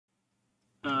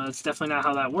That's definitely not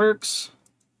how that works.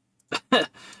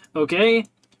 Okay,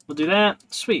 we'll do that.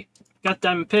 Sweet. Got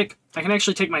diamond pick. I can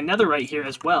actually take my netherite here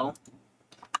as well.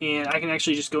 And I can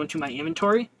actually just go into my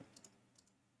inventory.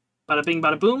 Bada bing,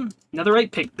 bada boom.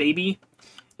 Netherite pick, baby.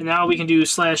 And now we can do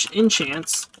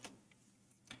 /enchants.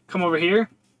 Come over here.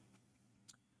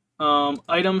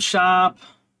 Item shop.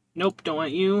 Nope, don't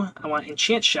want you. I want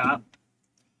enchant shop.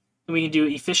 And we can do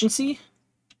efficiency.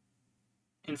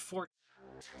 And fort.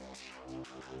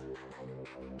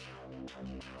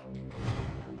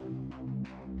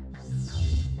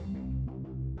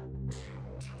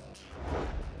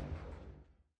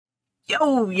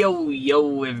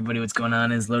 Yo, everybody, what's going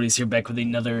on? It's Lodious here, back with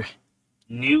another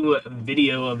new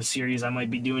video of a series I might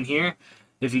be doing here.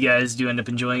 If you guys do end up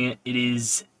enjoying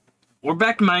it, we're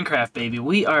back to Minecraft, baby.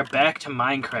 We are back to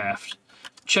Minecraft.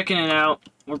 Checking it out.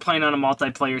 We're playing on a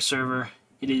multiplayer server.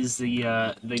 It is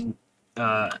the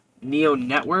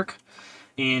NeoNetwork,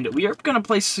 and we are going to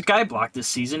play Skyblock this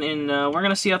season, and we're going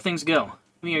to see how things go.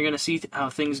 We are going to see how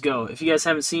things go. If you guys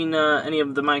haven't seen any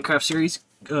of the Minecraft series,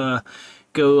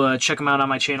 go check them out on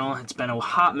my channel. It's been a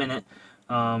hot minute,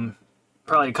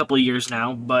 probably a couple of years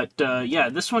now, but yeah,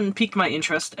 this one piqued my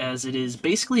interest as it is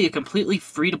basically a completely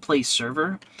free-to-play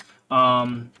server.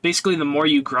 Basically, the more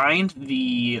you grind,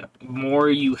 the more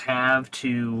you have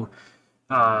to,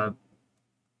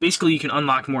 basically you can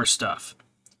unlock more stuff,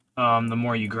 the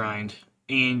more you grind.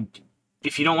 And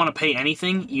if you don't want to pay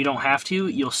anything, you don't have to.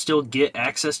 You'll still get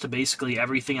access to basically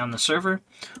everything on the server.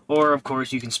 Or, of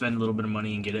course, you can spend a little bit of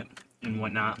money and get it and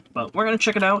whatnot. But we're going to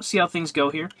check it out, see how things go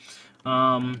here.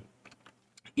 Yeah,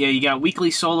 you got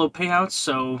weekly solo payouts,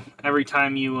 so every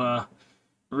time you,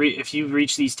 if you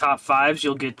reach these top 5s,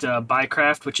 you'll get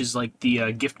Buycraft, which is like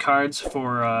the gift cards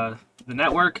for the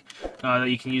network that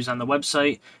you can use on the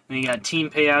website. And you got team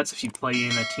payouts if you play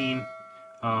in a team.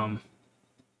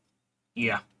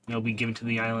 Yeah, you'll be given to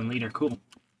the island leader. Cool.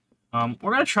 We're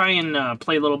going to try and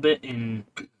play a little bit and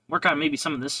work on maybe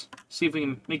some of this. See if we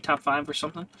can make top 5 or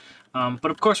something.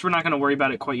 But of course, we're not going to worry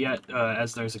about it quite yet,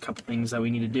 as there's a couple things that we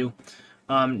need to do.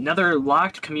 Another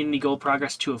locked community goal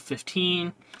progress 2 of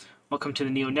 15. Welcome to the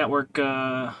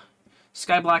NeoNetwork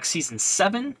Skyblock Season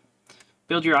 7.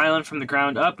 Build your island from the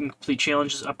ground up and complete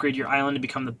challenges. Upgrade your island to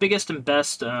become the biggest and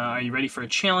best. Are you ready for a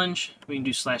challenge? We can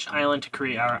do /island to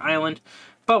create our island.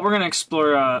 But we're going to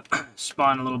explore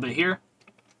spawn a little bit here.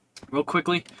 Real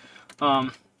quickly.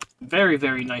 Very,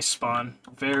 very nice spawn.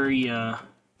 Very,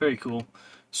 very cool.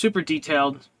 Super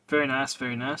detailed. Very nice,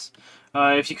 very nice.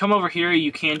 If you come over here,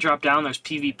 you can drop down. There's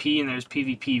PvP and there's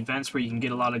PvP events where you can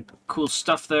get a lot of cool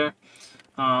stuff there.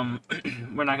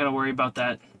 We're not going to worry about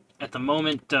that at the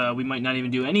moment. We might not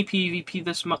even do any PvP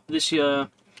this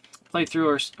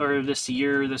playthrough or this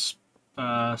year, this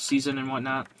season and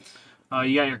whatnot.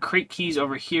 You got your crate keys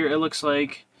over here, it looks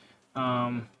like.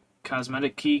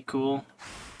 Cosmetic key, cool.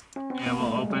 Yeah,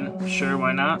 we'll open. Sure,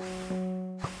 why not?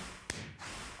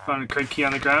 Found a crate key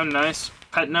on the ground, nice.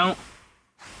 Pet note.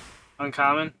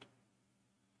 Uncommon.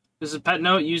 This is a pet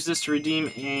note. Use this to redeem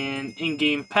an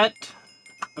in-game pet.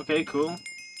 Okay, cool.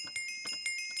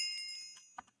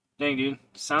 Dang, dude.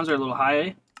 Sounds are a little high,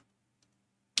 eh?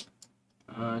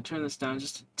 Turn this down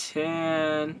just a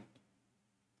 10.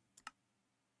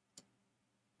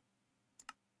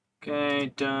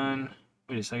 Okay, done.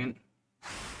 Wait a second.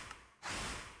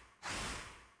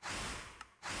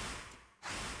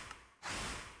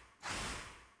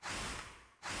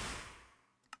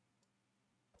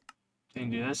 Dang,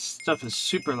 dude, that stuff is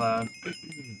super loud.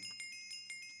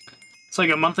 It's like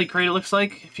a monthly crate, it looks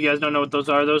like. If you guys don't know what those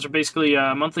are basically,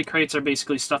 monthly crates are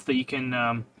basically stuff that you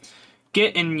can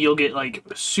get, and you'll get, like,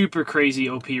 super crazy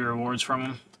OP rewards from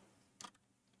them.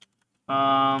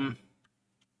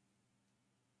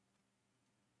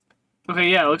 Okay,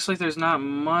 yeah, it looks like there's not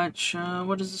much.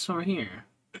 What is this over here?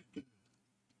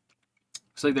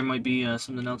 Looks like there might be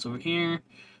something else over here.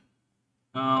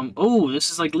 Oh, this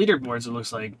is like leaderboards, it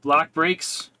looks like. Block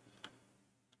breaks.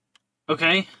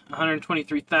 Okay,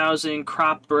 123,000.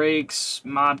 Crop breaks,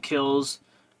 mob kills,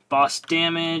 boss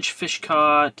damage, fish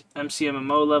caught,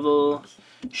 MCMMO level,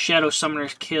 shadow summoner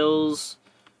kills,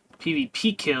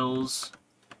 PvP kills,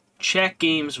 chat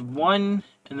games 1,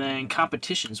 and then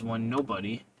competitions 1,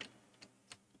 nobody.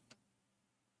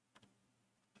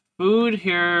 Food,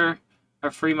 here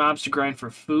are free mobs to grind for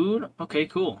food. Okay,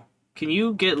 cool. Can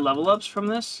you get level ups from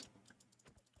this?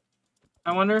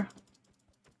 I wonder.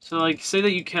 So, like, say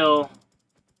that you kill...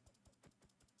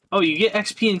 Oh, you get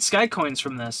XP and sky coins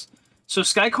from this. So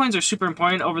sky coins are super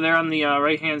important over there on the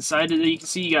right-hand side. You can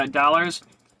see you got dollars,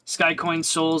 sky coins,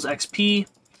 souls, XP,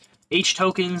 H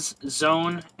tokens,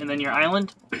 zone, and then your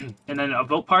island, and then a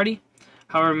vote party.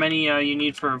 however many you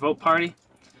need for a vote party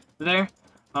there.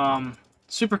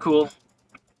 Super cool.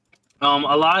 A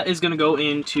lot is going to go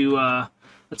into,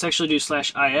 let's actually do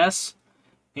 /is,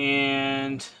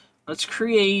 and let's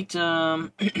create a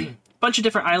bunch of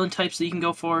different island types that you can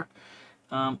go for.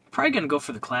 Probably going to go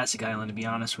for the classic island, to be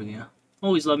honest with you.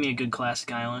 Always love me a good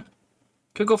classic island.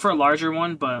 Could go for a larger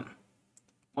one, but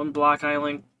one block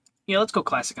island. Yeah, let's go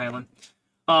classic island.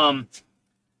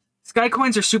 Sky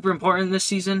coins are super important this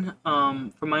season,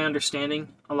 from my understanding,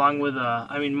 along with,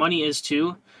 I mean, money is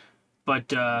too,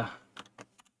 but,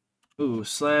 ooh,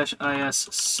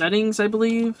 /is settings, I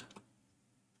believe?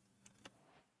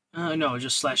 No,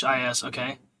 just /is,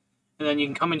 okay. And then you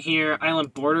can come in here,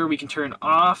 island border, we can turn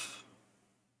off,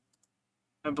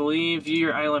 I believe, view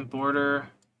your island border.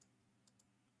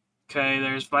 Okay,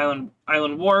 there's island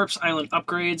warps, island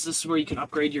upgrades. This is where you can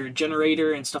upgrade your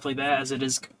generator and stuff like that, as it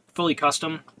is fully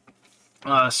custom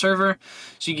server.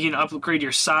 So you can upgrade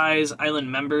your size,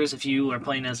 island members if you are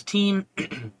playing as a team.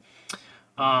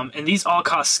 And these all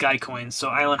cost sky coins. So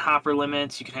island hopper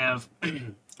limits, you can have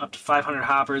up to 500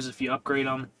 hoppers if you upgrade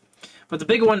them. But the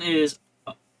big one is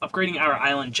upgrading our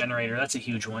island generator. That's a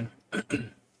huge one.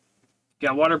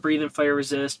 Got water breathing, fire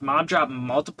resist, mob drop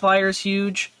multiplier is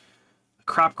huge.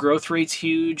 Crop growth rate's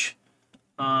huge.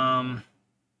 Okay,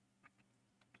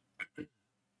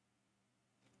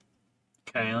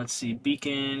 let's see.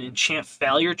 Beacon, enchant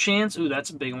failure chance. Ooh, that's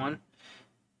a big one.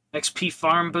 XP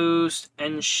farm boost,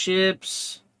 end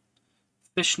ships,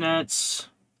 fishnets,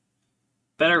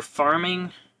 better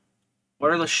farming,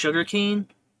 waterless sugarcane.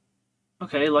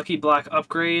 Okay, lucky block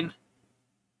upgrade,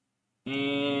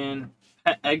 and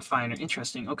pet egg finder.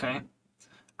 Interesting. Okay,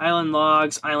 island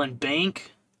logs, island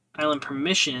bank, island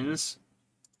permissions.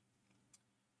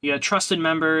 You got trusted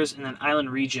members, and then island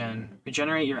regen.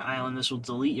 Regenerate your island. This will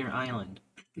delete your island.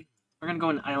 We're gonna go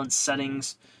in island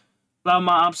settings. Allow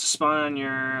mobs to spawn on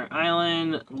your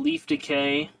island. Leaf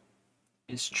decay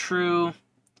is true.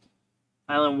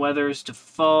 Island weather is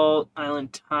default.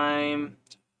 Island time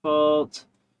default.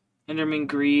 Enderman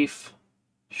grief.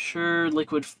 Sure.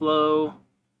 Liquid flow.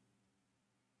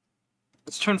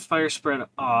 Let's turn fire spread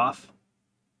off.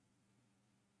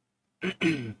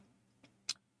 And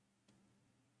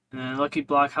then lucky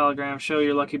block hologram. Show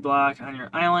your lucky block on your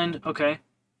island. Okay.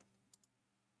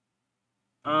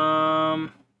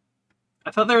 I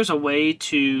thought there was a way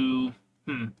to...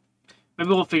 Maybe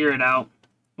we'll figure it out.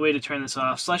 A way to turn this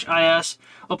off. /is.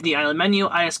 Open the island menu.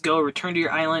 IS go. Return to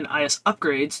your island. IS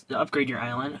upgrades to upgrade your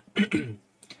island.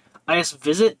 IS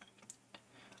visit.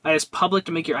 IS public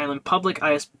to make your island public.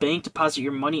 IS bank. Deposit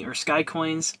your money or sky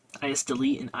coins. IS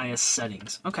delete and IS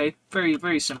settings. Okay. Very,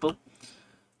 very simple.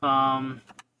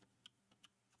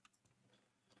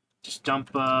 Just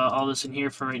dump all this in here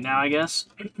for right now, I guess.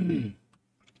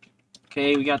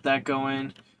 Okay, we got that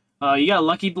going. You got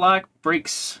lucky block,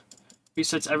 breaks,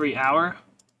 resets every hour.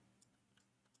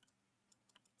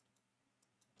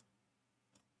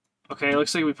 Okay,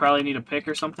 looks like we probably need a pick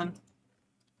or something.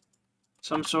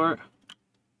 Some sort.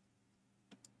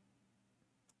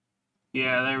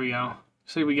 Yeah, there we go.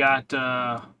 Looks like we got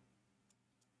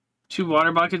 2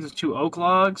 water buckets and 2 oak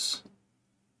logs.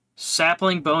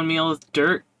 Sapling, bone meal,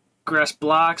 dirt, grass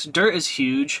blocks. Dirt is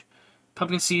huge.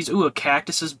 Pumpkin seeds. Ooh, a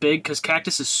cactus is big because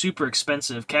cactus is super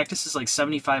expensive. Cactus is like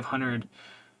 $7,500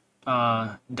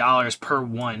 dollars per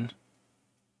one.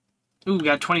 Ooh, we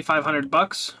got 2,500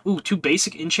 bucks. Ooh, 2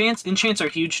 basic enchants. Enchants are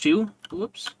huge too.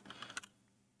 Whoops.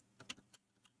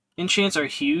 Enchants are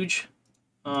huge.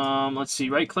 Let's see.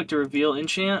 Right click to reveal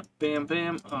enchant. Bam,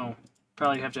 bam. Oh,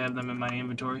 probably have to have them in my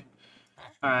inventory.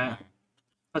 All right.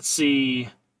 Let's see.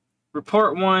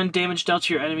 Report 1. Damage dealt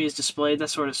to your enemy is displayed. That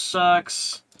sort of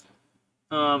sucks.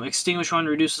 Extinguish 1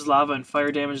 reduces lava and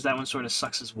fire damage. That one sort of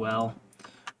sucks as well.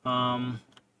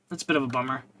 That's a bit of a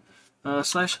bummer.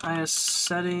 /is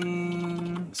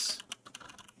settings.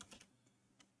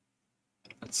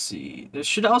 Let's see. There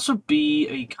should also be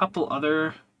a couple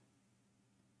other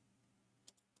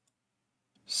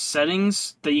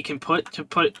settings that you can put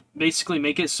to basically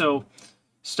make it so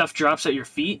stuff drops at your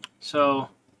feet. So,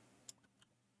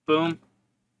 boom.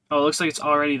 Oh, it looks like it's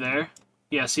already there.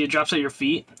 Yeah, see, it drops at your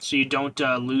feet, so you don't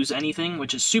lose anything,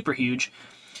 which is super huge.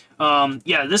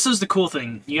 Yeah, this is the cool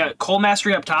thing. You got Coal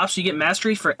Mastery up top, so you get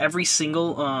Mastery for every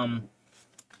single,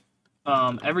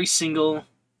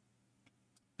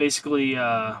 basically,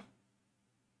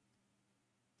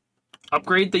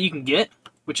 upgrade that you can get,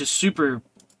 which is super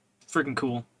freaking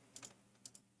cool.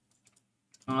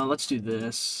 Let's do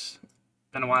this.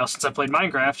 Been a while since I played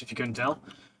Minecraft, if you couldn't tell.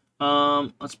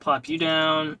 Let's plop you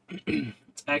down.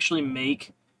 Let's actually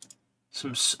make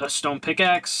a stone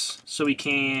pickaxe so we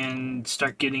can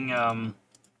start getting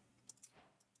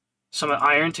some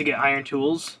iron to get iron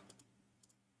tools.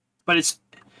 But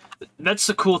that's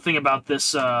the cool thing about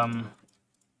this. Let's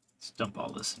dump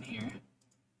all this in here.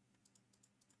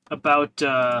 About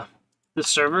this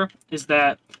server is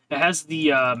that it has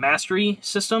the mastery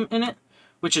system in it,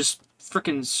 which is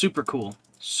freaking super cool.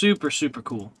 Super, super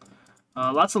cool.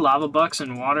 Lots of lava bucks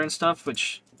and water and stuff,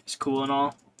 which is cool and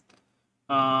all.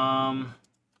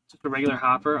 Just a regular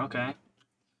hopper, okay.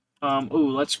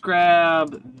 Ooh, let's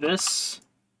grab this.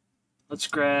 Let's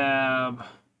grab...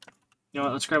 You know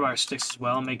what, let's grab our sticks as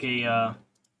well. Make a,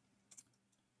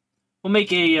 we'll make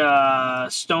a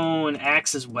stone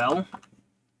axe as well.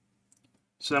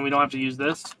 So then we don't have to use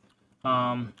this.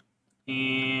 And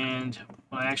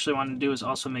what I actually want to do is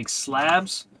also make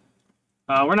slabs.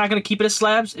 We're not going to keep it as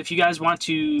slabs. If you guys want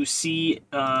to see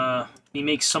me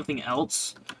make something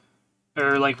else,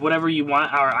 or like whatever you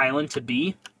want our island to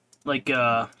be, like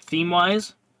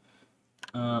theme-wise,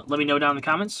 let me know down in the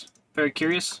comments. Very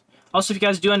curious. Also, if you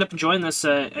guys do end up enjoying this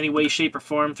any way, shape, or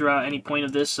form throughout any point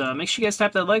of this, make sure you guys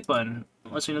tap that like button.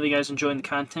 Lets me know that you guys enjoying the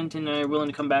content and are willing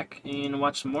to come back and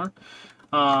watch some more.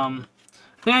 I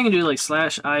think I can do like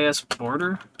 /is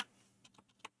border.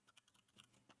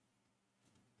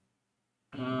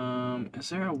 Is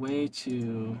there a way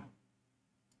to...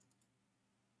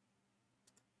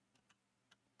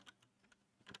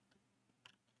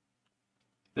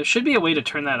 There should be a way to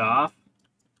turn that off.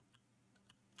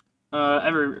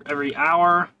 Every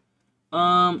hour.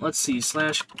 Let's see,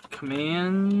 /commands.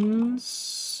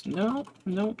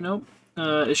 Nope.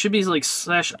 It should be like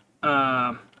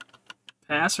 /pass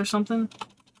or something.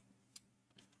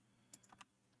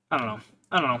 I don't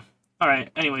know. All right.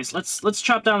 Anyways, let's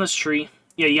chop down this tree.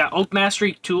 Yeah, you got oak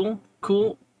mastery tool.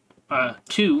 Cool.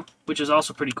 2, which is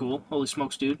also pretty cool. Holy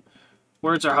smokes, dude.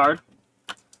 Words are hard.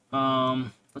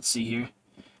 Let's see here.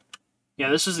 Yeah,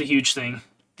 this is a huge thing.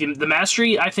 The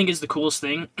mastery, I think, is the coolest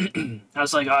thing. I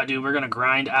was like, oh, dude, we're gonna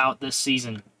grind out this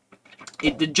season.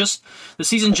 The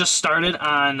season just started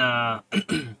on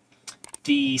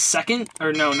the 2nd,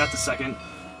 or no, not the 2nd.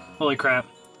 Holy crap.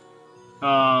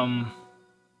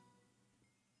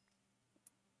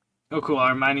 Oh, cool.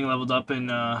 Our mining leveled up in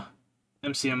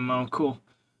MCMO. Cool.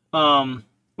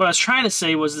 What I was trying to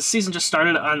say was the season just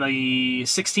started on the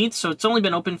 16th, so it's only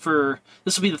been open for...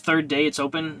 This will be the 3rd day it's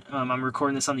open. I'm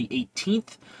recording this on the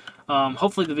 18th.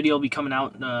 Hopefully the video will be coming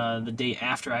out the day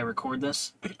after I record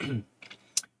this.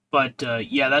 But,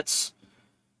 yeah, that's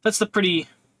the pretty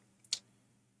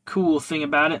cool thing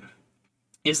about it,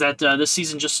 is that this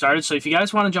season just started. So if you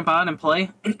guys want to jump on and play,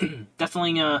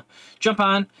 definitely jump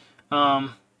on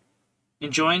and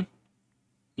join.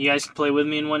 You guys can play with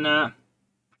me and whatnot.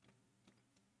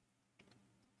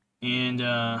 And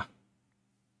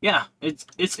yeah, it's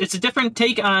a different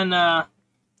take on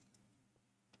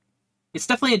it's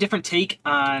definitely a different take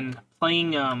on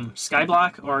playing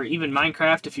Skyblock or even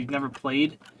Minecraft if you've never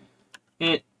played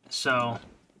it. So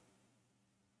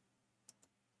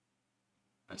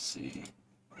let's see.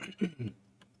 Is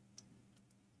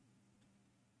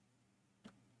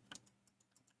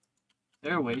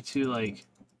there a way to like...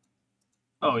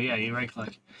 Oh yeah, you right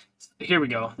click. Here we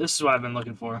go. This is what I've been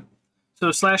looking for. So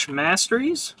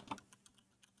 /masteries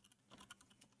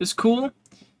is cool,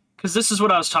 because this is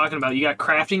what I was talking about. You got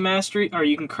crafting mastery, or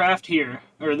you can craft here,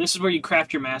 or this is where you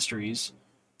craft your masteries.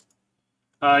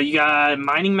 You got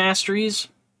mining masteries,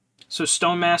 so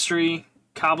stone mastery,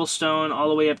 cobblestone, all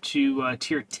the way up to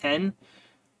tier 10.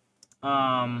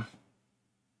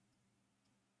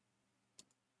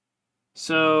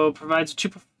 So provides a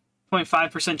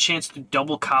 2.5% chance to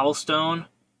double cobblestone.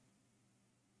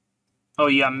 Oh,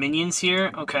 you got minions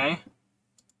here? Okay.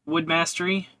 Wood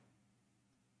mastery.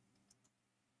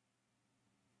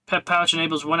 Pet pouch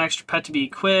enables 1 extra pet to be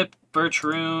equipped. Birch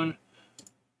rune.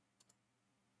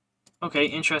 Okay,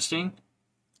 interesting.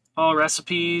 All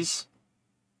recipes.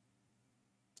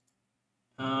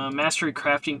 Mastery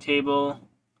crafting table.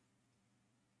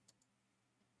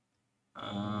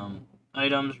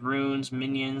 Items, runes,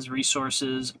 minions,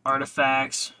 resources,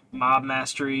 artifacts, mob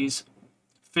masteries.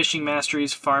 Fishing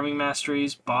masteries, farming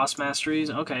masteries, boss masteries.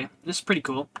 Okay, this is pretty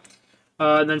cool.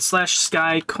 Then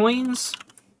 /sky coins.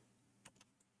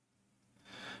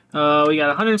 We got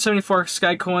 174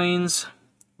 sky coins.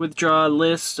 Withdraw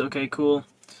list. Okay, cool.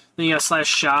 Then you got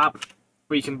 /shop,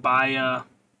 where you can buy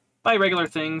regular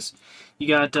things. You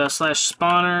got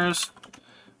 /spawners,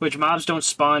 which mobs don't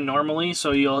spawn normally.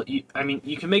 So I mean,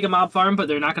 you can make a mob farm, but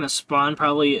they're not going to spawn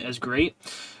probably as great.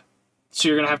 So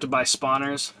you're gonna have to buy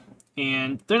spawners.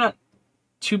 And they're not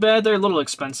too bad. They're a little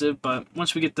expensive, but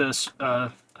once we get this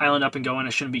island up and going,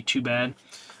 it shouldn't be too bad.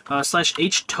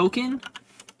 /H token.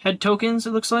 Head tokens,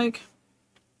 it looks like.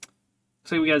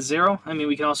 Looks like we got 0. I mean,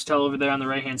 we can also tell over there on the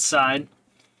right-hand side.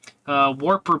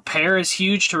 Warp repair is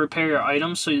huge to repair your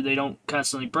items so they don't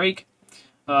constantly break.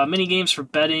 Mini games for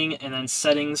betting, and then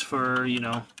settings for, you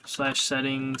know,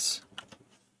 /settings.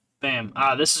 Bam.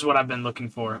 This is what I've been looking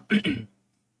for.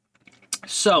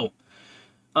 So,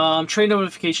 trade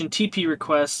notification, TP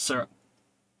requests are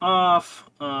off.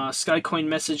 Skycoin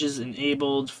messages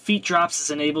enabled. Feet drops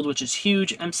is enabled, which is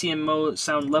huge. MCMO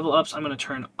sound level ups, I'm going to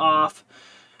turn off.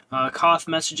 Cough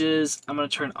messages, I'm going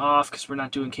to turn off because we're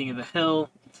not doing King of the Hill.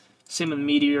 Same with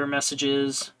meteor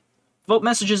messages. Vote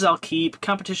messages I'll keep.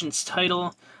 Competitions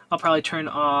title, I'll probably turn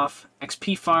off.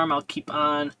 XP farm, I'll keep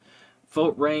on.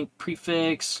 Vote rank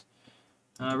prefix.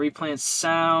 Replant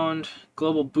sound.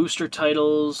 Global booster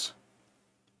titles.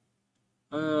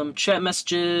 Chat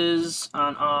messages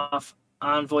on off.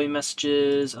 Envoy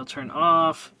messages I'll turn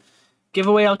off.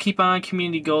 Giveaway I'll keep on.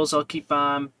 Community goals I'll keep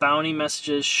on. Bounty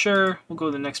messages, sure. We'll go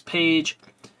to the next page.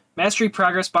 Mastery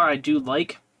progress bar I do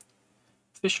like.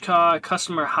 Fish caught.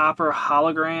 Customer hopper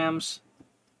holograms.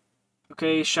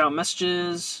 Okay, shout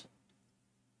messages.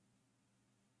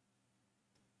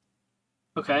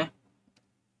 Okay.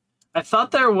 I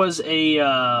thought there was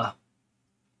a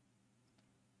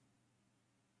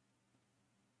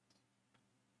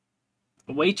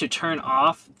way to turn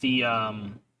off the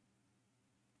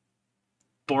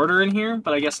border in here,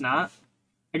 but I guess not.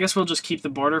 I guess we'll just keep the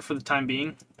border for the time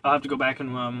being. I'll have to go back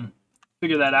and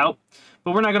figure that out.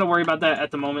 But we're not going to worry about that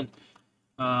at the moment.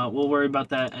 We'll worry about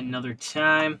that another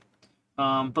time.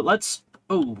 But let's...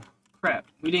 Oh, crap.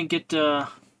 We didn't get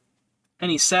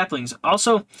any saplings.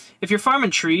 Also, if you're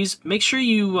farming trees, make sure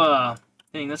you...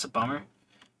 dang, that's a bummer.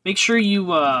 Make sure you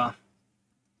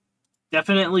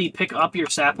definitely pick up your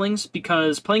saplings,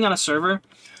 because playing on a server,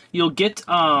 you'll get...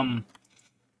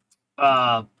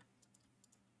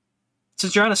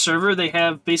 since you're on a server, they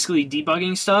have basically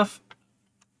debugging stuff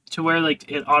to where like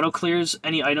it auto clears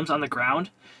any items on the ground.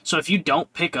 So if you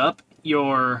don't pick up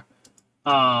your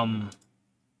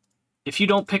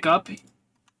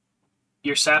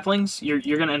saplings,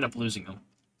 you're gonna end up losing them.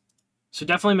 So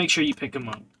definitely make sure you pick them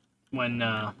up when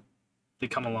they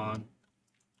come along.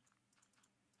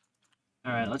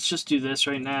 All right, let's just do this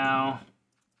right now.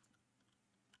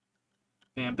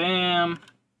 Bam, bam.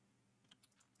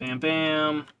 Bam,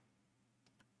 bam.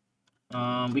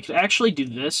 We could actually do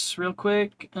this real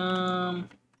quick. You know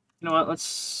what?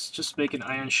 Let's just make an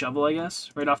iron shovel, I guess,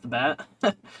 right off the bat.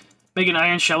 Make an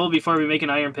iron shovel before we make an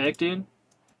iron pick, dude.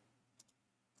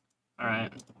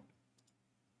 Alright.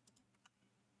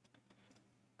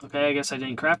 Okay, I guess I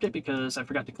didn't craft it because I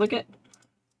forgot to click it.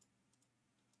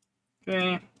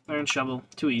 Okay, iron shovel.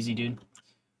 Too easy, dude.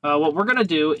 What we're gonna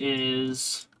do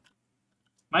is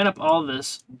mine up all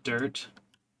this dirt.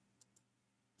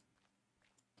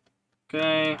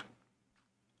 Okay.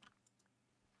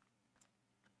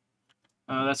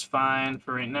 That's fine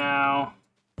for right now.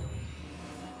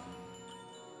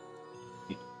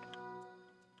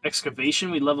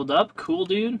 Excavation, we leveled up. Cool,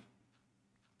 dude.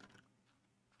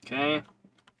 Okay.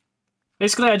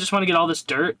 Basically, I just want to get all this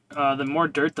dirt. The more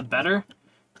dirt, the better.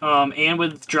 And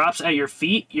with drops at your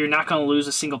feet, you're not going to lose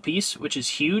a single piece, which is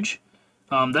huge.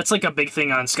 That's like a big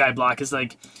thing on Skyblock, is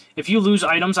like, if you lose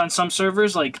items on some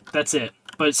servers, like, that's it.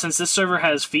 But since this server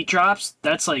has feet drops,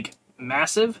 that's like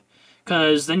massive,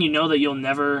 because then you know that you'll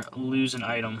never lose an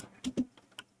item.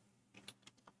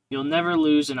 You'll never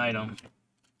lose an item.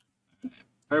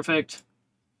 Perfect.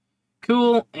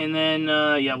 Cool. And then,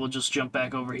 yeah, we'll just jump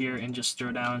back over here and just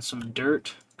throw down some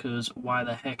dirt, because why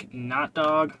the heck not,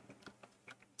 dog?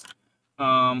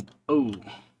 Oh.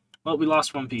 Well, we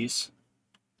lost one piece.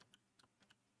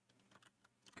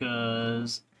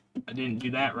 Because I didn't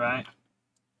do that right.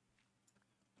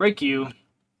 Break you.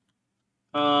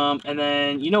 And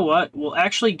then, you know what? We'll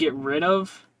actually get rid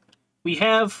of... We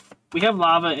have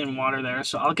lava and water there,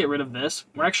 so I'll get rid of this.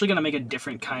 We're actually going to make a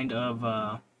different kind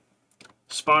of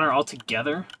spawner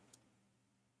altogether.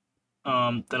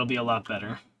 That'll be a lot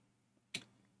better.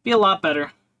 Be a lot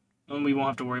better. And we won't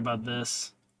have to worry about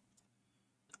this.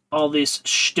 All this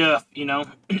stuff, you know?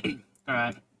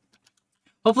 Alright.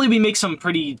 Hopefully we make some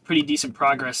pretty decent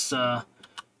progress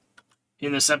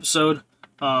in this episode.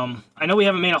 I know we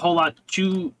haven't made a whole lot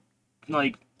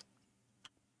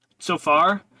so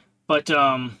far, but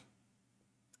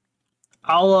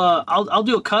I'll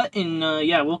do a cut, and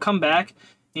yeah, we'll come back,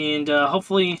 and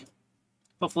hopefully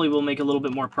we'll make a little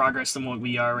bit more progress than what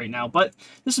we are right now. But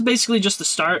this is basically just the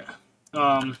start.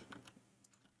 I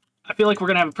feel like we're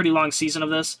gonna have a pretty long season of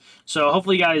this, so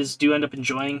hopefully you guys do end up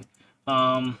enjoying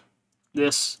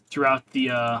this throughout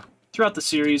the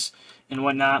series. and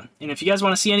whatnot. And if you guys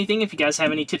want to see anything, if you guys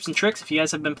have any tips and tricks, if you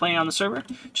guys have been playing on the server,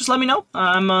 just let me know.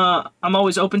 I'm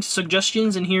always open to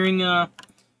suggestions and hearing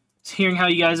how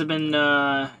you guys have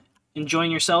been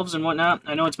enjoying yourselves and whatnot.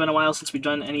 I know it's been a while since we've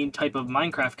done any type of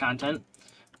Minecraft content,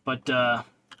 but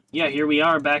yeah, here we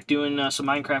are back doing some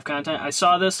Minecraft content. I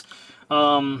saw this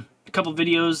a couple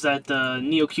videos that the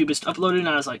NeoCubist uploaded, and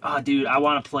I was like, oh, dude, I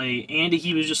want to play. And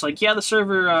he was just like, yeah, the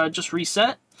server just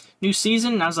reset, new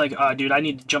season. And I was like, oh, dude, I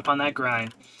need to jump on that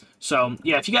grind. So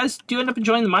yeah, if you guys do end up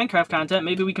enjoying the Minecraft content,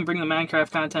 maybe we can bring the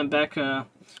Minecraft content back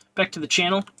to the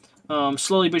channel.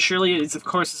 Slowly but surely. Of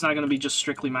course, it's not going to be just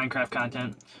strictly Minecraft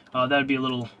content. That would be a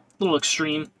little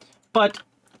extreme. But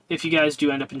if you guys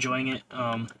do end up enjoying it,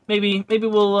 maybe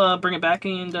we'll bring it back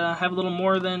and have a little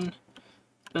more than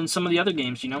some of the other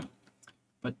games, you know.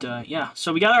 But yeah,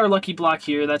 so we got our lucky block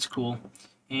here. That's cool.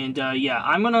 And yeah,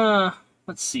 I'm gonna,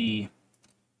 let's see.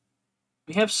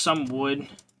 We have some wood,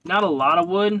 not a lot of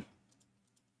wood.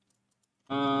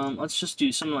 Let's just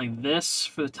do something like this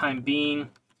for the time being.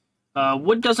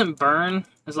 Wood doesn't burn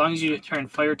as long as you turn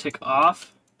fire tick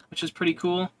off, which is pretty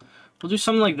cool. We'll do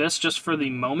something like this just for the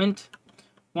moment.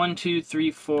 1, 2,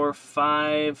 3, 4,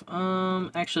 5.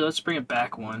 Actually, let's bring it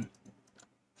back one.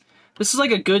 This is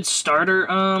like a good starter.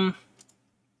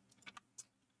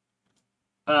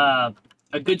 A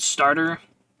good starter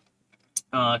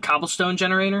cobblestone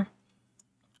generator,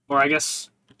 or I guess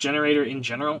generator in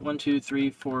general. 1, 2, 3,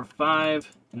 4,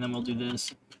 5, and then we'll do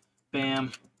this.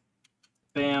 Bam,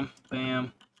 bam,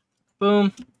 bam,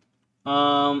 boom.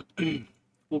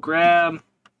 We'll grab.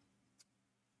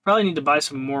 Probably need to buy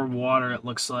some more water. It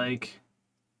looks like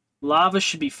lava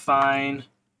should be fine.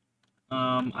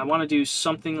 I want to do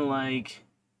something like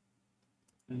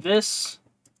this.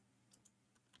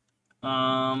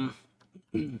 I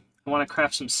want to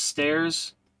craft some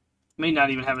stairs. May not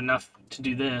even have enough to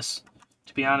do this,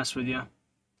 to be honest with you.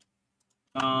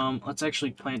 Let's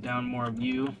actually plant down more of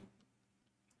you.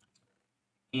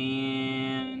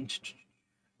 And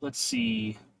let's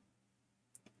see.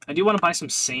 I do want to buy some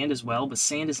sand as well, but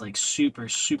sand is like super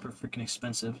freaking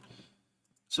expensive.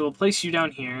 So we'll place you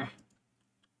down here.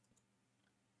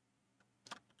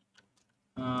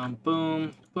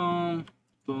 Boom, boom,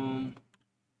 boom.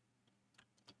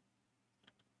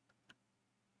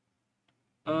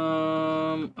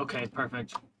 Okay,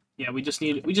 perfect. Yeah, we just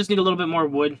need a little bit more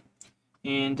wood,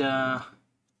 and yeah,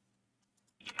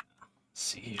 let's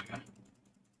see here.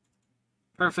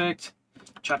 Perfect.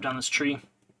 Chop down this tree.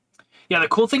 Yeah, the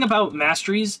cool thing about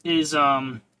masteries is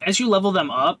as you level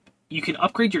them up, you can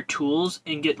upgrade your tools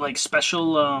and get like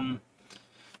special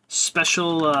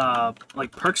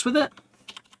like perks with it.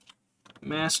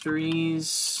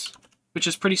 Masteries, which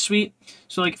is pretty sweet.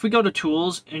 So like if we go to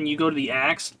tools and you go to the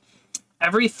axe,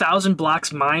 every 1,000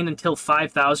 blocks mined until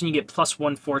 5,000, you get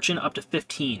 +1 fortune up to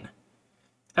 15.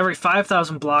 Every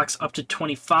 5,000 blocks up to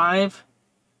 25.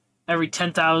 Every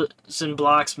 10,000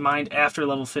 blocks mined after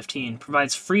level 15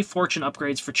 provides free fortune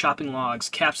upgrades for chopping logs.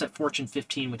 Caps at fortune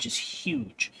 15, which is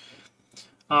huge.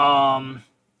 And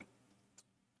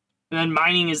then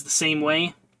mining is the same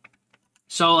way.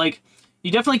 So like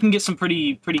you definitely can get some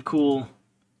pretty cool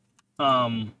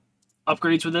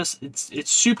upgrades with this.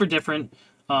 It's super different.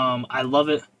 I love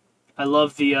it. I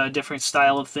love the different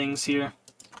style of things here.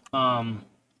 But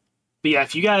yeah,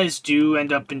 if you guys do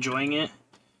end up enjoying it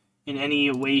in any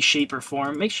way, shape, or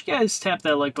form, make sure you guys tap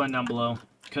that like button down below,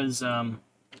 because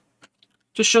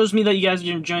just shows me that you guys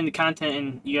are enjoying the content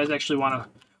and you guys actually want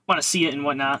to see it and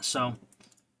whatnot. So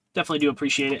definitely do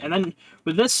appreciate it. And then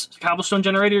with this cobblestone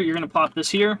generator, you're gonna pop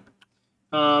this here.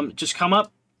 Just come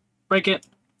up, break it.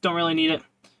 Don't really need it.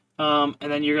 And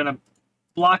then you're gonna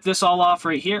block this all off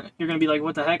right here. You're gonna be like,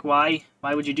 what the heck? Why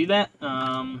would you do that?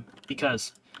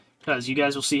 Because you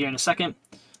guys will see here in a second.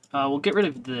 We'll get rid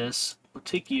of this. We'll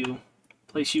take you,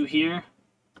 place you here.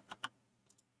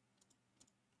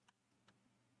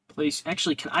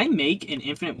 Actually, can I make an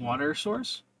infinite water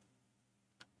source?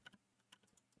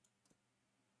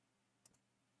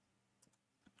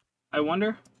 I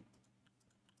wonder.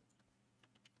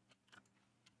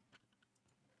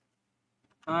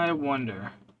 I'm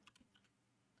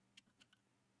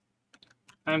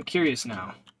curious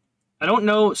now. I don't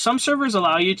know. Some servers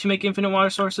allow you to make infinite water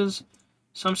sources.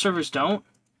 Some servers don't.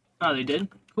 Oh, they did?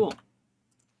 Cool.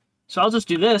 So I'll just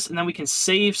do this, and then we can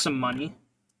save some money.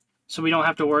 So we don't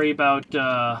have to worry about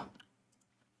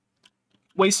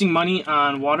wasting money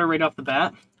on water right off the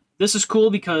bat. This is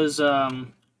cool because you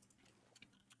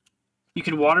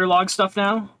can waterlog stuff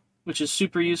now, which is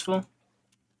super useful.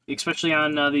 Especially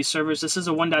on these servers. This is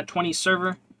a 1.20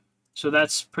 server, so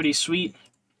that's pretty sweet.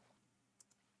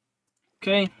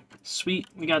 Okay, sweet.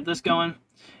 We got this going.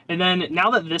 And then now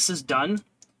that this is done,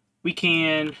 we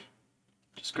can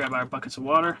just grab our buckets of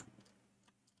water,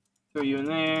 throw you in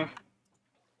there,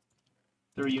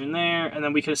 throw you in there, and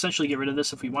then we could essentially get rid of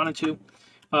this if we wanted to.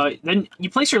 Then you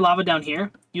place your lava down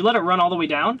here. You let it run all the way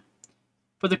down.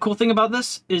 But the cool thing about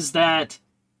this is that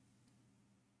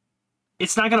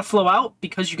it's not going to flow out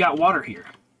because you got water here.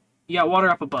 You got water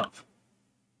up above.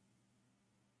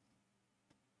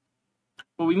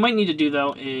 What we might need to do,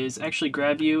 though, is actually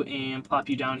grab you and plop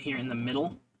you down here in the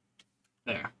middle.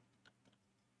 There.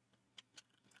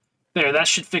 There, that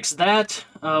should fix that.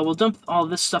 We'll dump all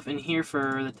this stuff in here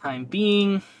for the time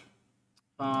being.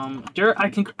 Dirt, I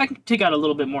can take out a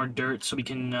little bit more dirt so we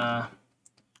can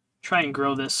try and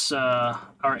grow this, our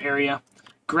area.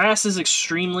 Grass is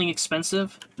extremely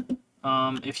expensive.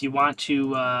 If you want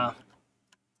to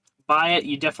buy it,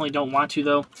 you definitely don't want to,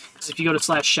 though. Because if you go to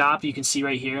 /shop, you can see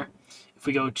right here. If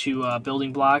we go to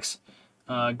building blocks,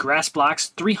 grass blocks,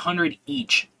 300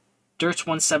 each. Dirt's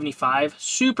 175,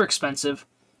 super expensive.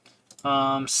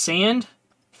 Sand,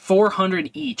 400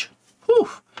 each. Whew,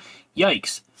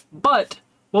 yikes. But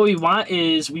what we want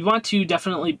is, we want to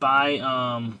definitely buy,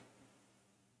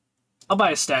 I'll buy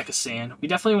a stack of sand. We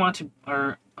definitely want to,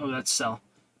 or, oh, that's sell.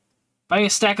 Buying a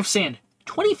stack of sand,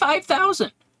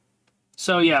 25,000.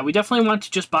 So yeah, we definitely want to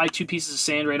just buy 2 pieces of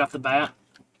sand right off the bat.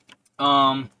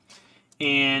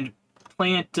 And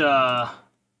plant our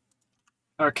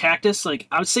cactus. Like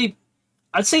I'd say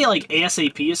like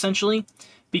ASAP essentially,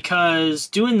 because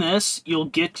doing this you'll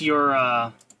get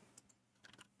your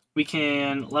we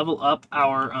can level up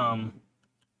our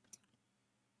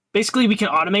basically we can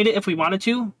automate it if we wanted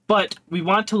to, but we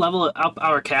want to level up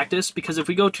our cactus because if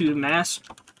we go to masteries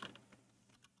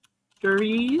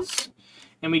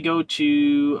and we go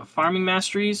to farming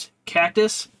masteries,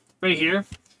 cactus right here.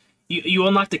 You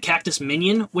unlock the cactus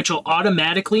minion, which will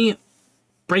automatically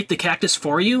break the cactus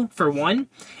for you, for 1.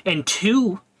 And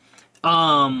 2,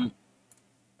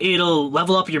 it'll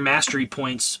level up your mastery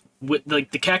points. With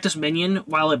like the cactus minion,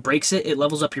 while it breaks it, it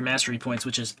levels up your mastery points,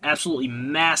 which is absolutely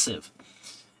massive.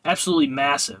 Absolutely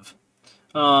massive.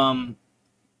 All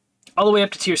the way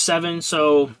up to tier 7,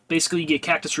 so basically you get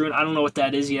cactus rune. I don't know what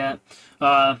that is yet.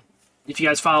 If you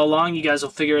guys follow along, you guys will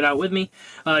figure it out with me.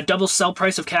 Double sell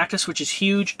price of cactus, which is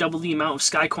huge. Double the amount of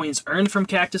sky coins earned from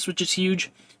cactus, which is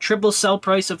huge. Triple sell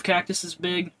price of cactus is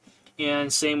big.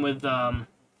 And same with the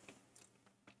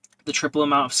triple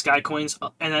amount of sky coins.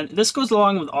 And then this goes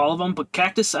along with all of them, but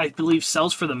cactus, I believe,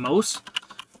 sells for the most.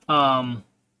 So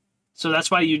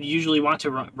that's why you'd usually want to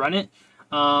run it.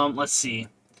 Let's see.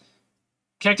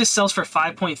 Cactus sells for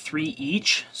 5.3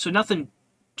 each, so nothing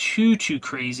too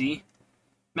crazy.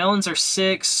 Melons are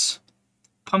 6.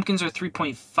 Pumpkins are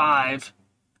 3.5.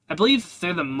 I believe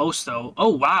they're the most, though.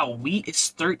 Oh, wow. Wheat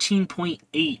is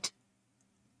 13.8.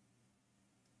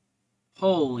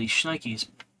 Holy shnikes.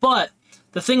 But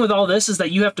the thing with all this is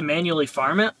that you have to manually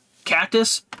farm it.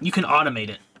 Cactus, you can automate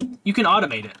it. You can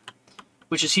automate it,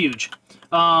 which is huge.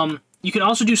 You can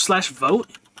also do /vote,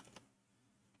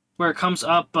 where it comes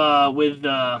up with,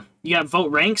 you got vote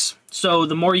ranks. So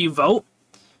the more you vote,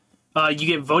 you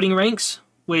get voting ranks,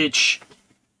 which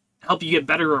help you get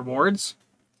better rewards.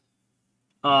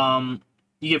 You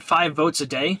get 5 votes a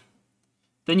day.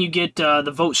 Then you get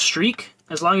the vote streak.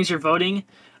 As long as you're voting,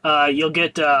 you'll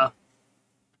get you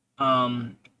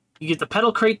get the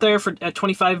pedal crate there at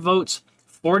 25 votes.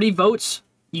 40 votes,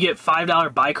 you get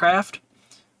 $5 buy craft.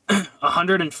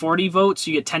 140 votes,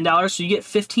 you get $10. So you get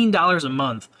 $15 a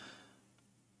month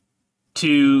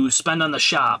to spend on the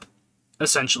shop,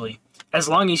 essentially, as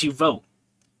long as you vote,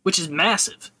 which is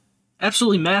massive,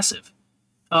 absolutely massive.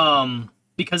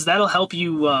 Because that'll help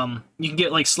you. You can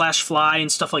get like /fly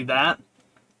and stuff like that,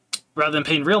 rather than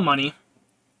paying real money.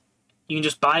 You can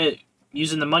just buy it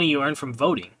using the money you earn from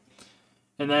voting.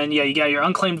 And then yeah, you got your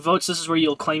unclaimed votes. This is where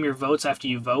you'll claim your votes after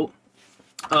you vote.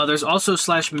 There's also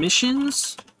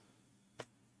 /missions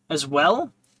as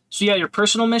well. So you got your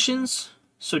personal missions.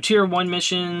 So tier 1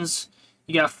 missions.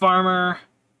 You got farmer,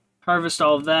 harvest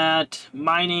all of that,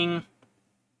 mining.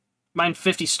 Mine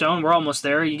 50 stone. We're almost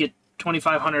there. You get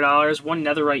 $2,500, 1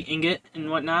 netherite ingot, and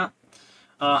whatnot.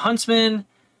 Huntsman.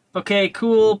 Okay,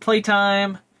 cool.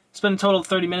 Playtime. Spend a total of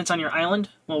 30 minutes on your island.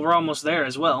 Well, we're almost there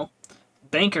as well.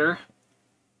 Banker.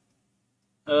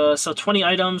 Sell 20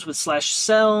 items with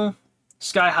 /sell.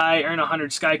 Sky high. Earn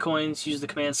 100 sky coins. Use the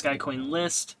command sky coin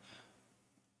list.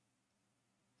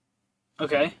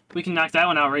 Okay, we can knock that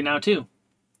one out right now too.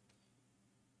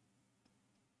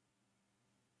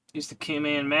 Use the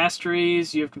command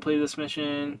masteries. You have completed this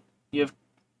mission. You have...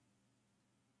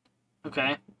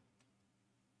 Okay.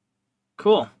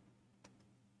 Cool.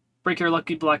 Break your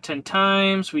lucky block 10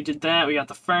 times. We did that. We got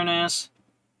the furnace.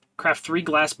 Craft 3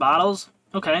 glass bottles.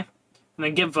 Okay. And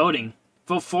then get voting.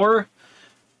 Vote 4.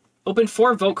 Open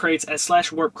 4 vote crates as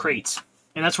 /warp crates.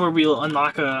 And that's where we'll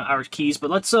unlock our keys. But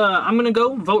let's, I'm going to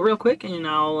go vote real quick, and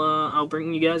I'll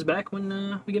bring you guys back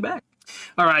when we get back.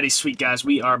 Alrighty, sweet guys.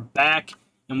 We are back,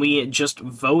 and we just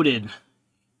voted.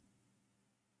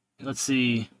 Let's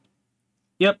see.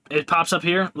 Yep, it pops up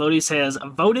here. Lodious has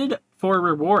voted for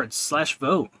rewards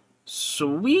 /vote.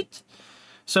 Sweet.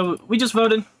 So we just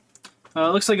voted.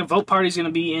 Looks like a vote party is going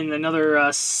to be in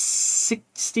another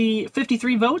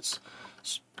 53 votes.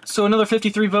 So another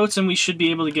 53 votes, and we should be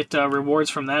able to get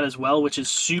rewards from that as well, which is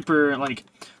super, like,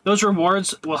 those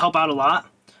rewards will help out a lot,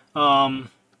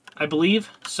 I believe.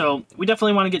 So we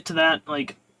definitely want to get to that,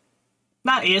 like,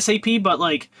 not ASAP, but,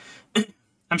 like,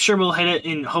 I'm sure we'll hit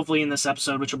it hopefully in this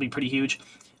episode, which will be pretty huge.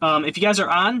 If you guys are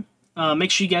on,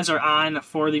 make sure you guys are on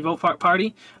for the vote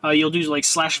party. You'll do, like,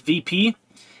 /VP,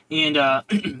 and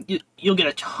you'll get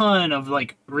a ton of,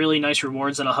 like, really nice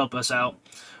rewards that'll help us out.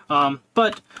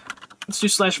 But let's do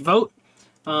 /vote.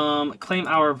 Claim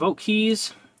our vote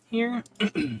keys here.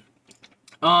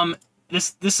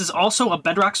 This is also a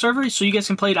Bedrock server, so you guys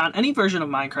can play it on any version of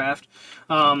Minecraft.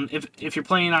 If you're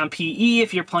playing on PE,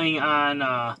 if you're playing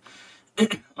on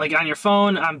like on your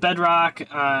phone, on Bedrock,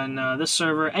 on this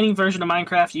server, any version of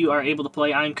Minecraft you are able to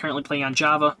play. I'm currently playing on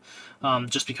Java,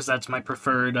 just because that's my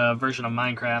preferred version of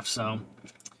Minecraft. So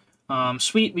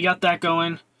sweet, we got that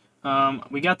going.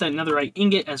 We got that netherite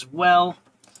ingot as well.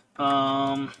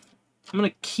 I'm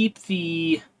gonna keep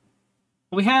the.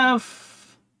 We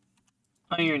have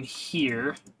iron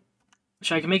here,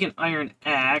 which I can make an iron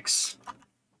axe.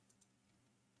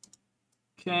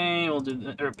 Okay, we'll do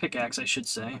that, or pickaxe, I should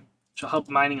say, which will help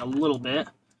mining a little bit.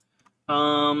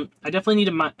 I definitely need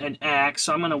an axe,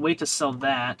 so I'm gonna wait to sell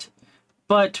that.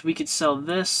 But we could sell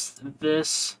this.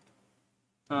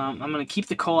 I'm going to keep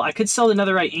the coal. I could sell the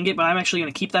netherite ingot, but I'm actually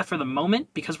going to keep that for the moment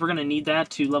because we're going to need that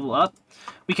to level up.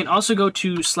 We can also go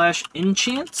to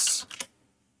 /enchants.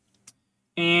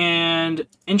 And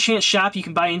enchant shop, you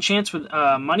can buy enchants with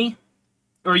money.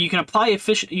 Or you can apply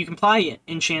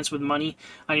enchants with money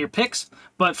on your picks.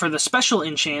 But for the special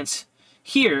enchants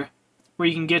here, where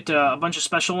you can get a bunch of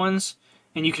special ones,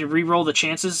 and you can re-roll the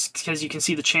chances, because you can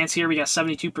see the chance here. We got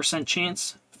 72%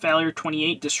 chance, failure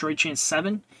 28, destroy chance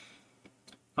 7.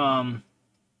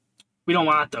 We don't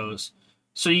want those.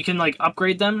 So you can, like,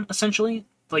 upgrade them, essentially.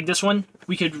 Like this one,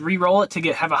 we could re-roll it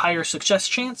to have a higher success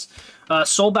chance.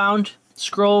 Soulbound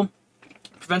scroll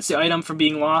prevents the item from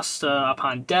being lost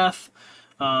upon death.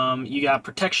 You got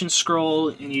protection scroll,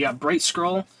 and you got bright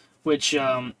scroll, which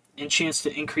enchants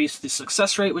to increase the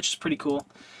success rate, which is pretty cool.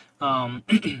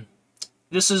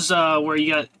 This is where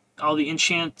you got all the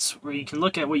enchants, where you can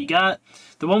look at what you got.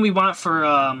 The one we want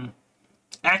for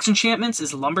axe enchantments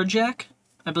is Lumberjack.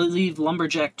 I believe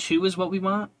Lumberjack 2 is what we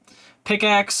want.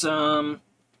 Pickaxe, not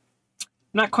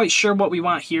quite sure what we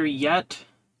want here yet.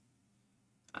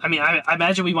 I mean, I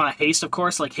imagine we want Haste, of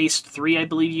course, like Haste 3, I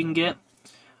believe you can get.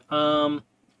 And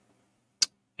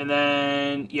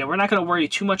then, yeah, we're not going to worry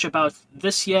too much about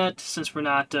this yet, since we're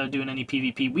not doing any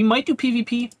PvP. We might do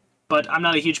PvP, but I'm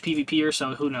not a huge PvPer,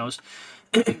 so who knows.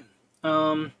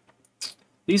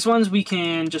 These ones we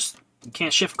can just... You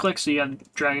can't shift click, so you gotta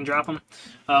drag and drop them.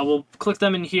 We'll click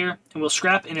them in here, and we'll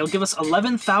scrap, and it'll give us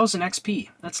 11,000 XP.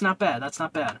 That's not bad. That's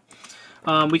not bad.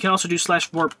 We can also do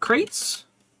 /warp crates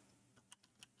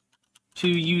to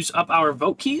use up our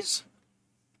vote keys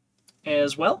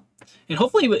as well. And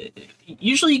hopefully,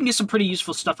 usually you can get some pretty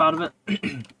useful stuff out of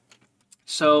it.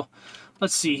 So,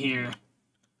 let's see here.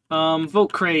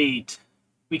 Vote crate.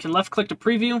 We can left click to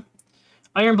preview.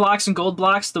 Iron blocks and gold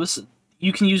blocks. Those...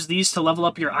 You can use these to level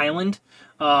up your island,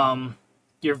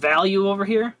 your value over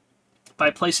here,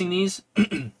 by placing these.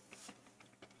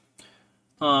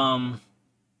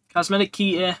 Cosmetic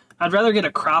key, I'd rather get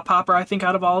a crop hopper, I think,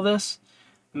 out of all this.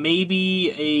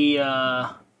 Maybe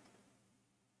a...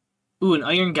 Ooh, an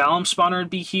iron golem spawner would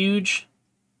be huge.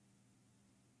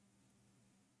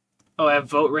 Oh, I have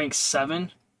vote rank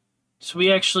 7. So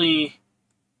we actually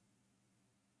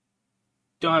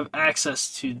don't have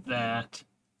access to that.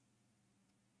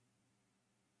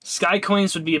 Sky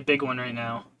coins would be a big one right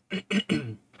now.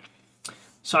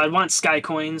 So I'd want sky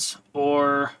coins,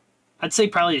 or I'd say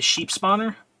probably a sheep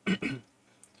spawner would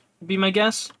be my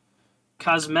guess.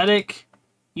 Cosmetic,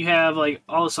 you have like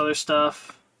all this other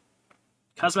stuff.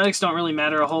 Cosmetics don't really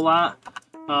matter a whole lot.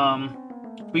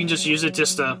 We can just use it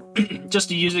just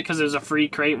to use it because there's a free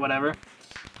crate, whatever.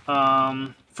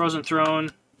 Frozen Throne,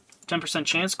 10%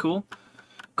 chance, cool.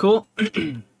 Cool.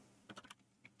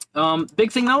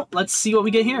 Big thing though, let's see what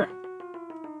we get here.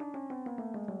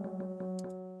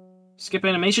 Skip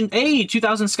animation. Hey,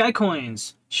 2,000 sky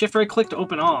coins. Shift right click to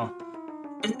open all.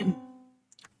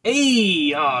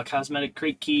 Hey, cosmetic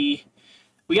crate key.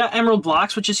 We got emerald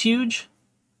blocks, which is huge.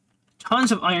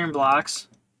 Tons of iron blocks.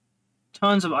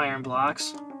 Tons of iron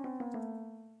blocks.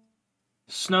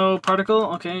 Snow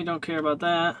particle. Okay, don't care about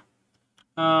that.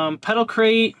 Petal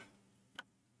crate.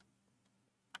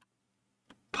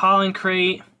 Pollen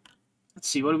crate. Let's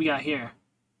see, what do we got here?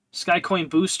 Sky coin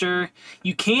booster.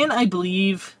 You can, I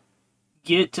believe,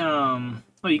 get you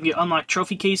can get unlocked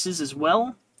trophy cases as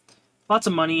well. Lots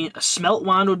of money. A smelt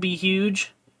wand would be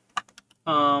huge.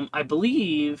 I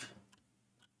believe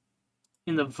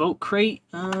in the vote crate.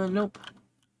 Nope.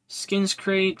 Skins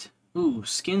crate. Ooh,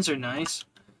 skins are nice.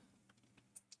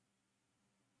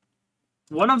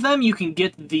 One of them you can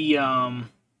get the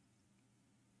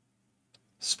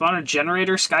spawner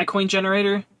generator, sky coin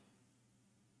generator.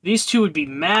 These two would be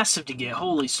massive to get.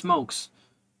 Holy smokes.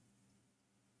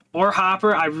 Ore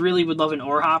hopper. I really would love an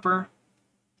ore hopper.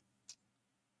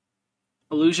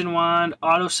 Illusion wand,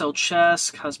 auto cell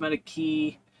chest, cosmetic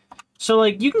key. So,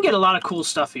 like, you can get a lot of cool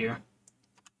stuff here.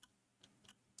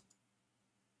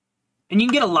 And you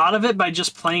can get a lot of it by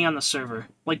just playing on the server.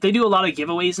 Like, they do a lot of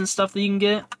giveaways and stuff that you can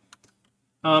get.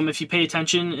 If you pay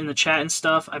attention in the chat and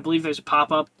stuff, I believe there's a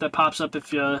pop-up that pops up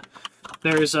if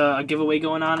there's a giveaway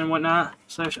going on and whatnot.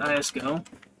 /ISGO.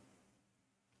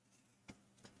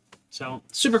 So,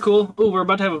 super cool. Ooh, we're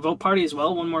about to have a vote party as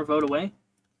well. One more vote away.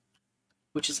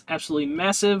 Which is absolutely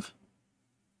massive.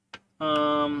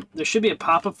 There should be a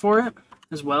pop-up for it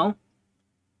as well.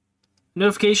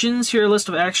 Notifications. Here are a list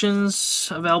of actions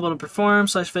available to perform.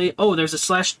 /fate. Oh, there's a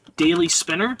 /daily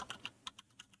spinner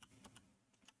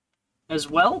as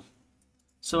well.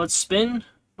 So let's spin.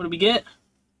 What do we get?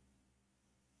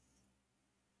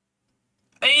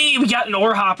 Hey, we got an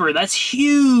ore hopper. That's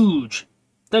huge.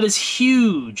 That is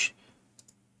huge.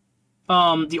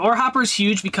 The ore hopper is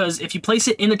huge because if you place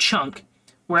it in a chunk,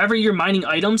 wherever you're mining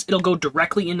items, it'll go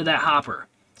directly into that hopper,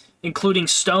 including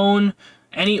stone,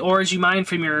 any ores you mine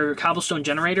from your cobblestone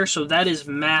generator. So that is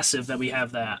massive that we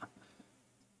have that.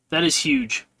 That is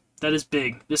huge. That is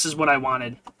big. This is what I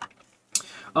wanted.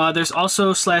 There's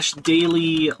also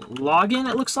 /daily login,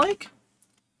 it looks like.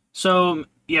 So,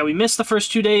 yeah, we missed the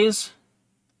first 2 days,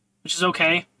 which is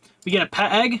okay. We get a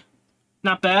pet egg.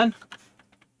 Not bad.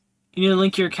 You need to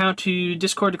link your account to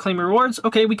Discord to claim rewards.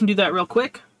 Okay, we can do that real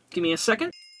quick. Give me a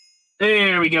second.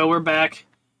 There we go, we're back.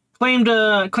 Claimed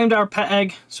our pet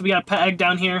egg, so we got a pet egg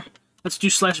down here. Let's do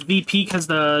 /VP because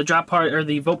the drop part or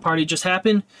the vote party just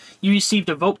happened. You received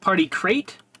a vote party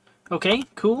crate. Okay,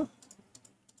 cool.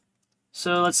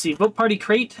 So let's see, vote party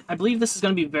crate. I believe this is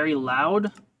going to be very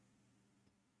loud.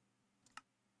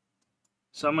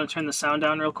 So I'm going to turn the sound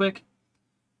down real quick.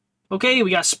 Okay,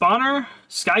 we got spawner,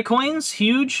 sky coins,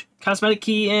 huge. Cosmetic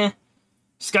key, eh.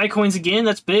 Sky coins again,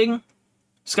 that's big.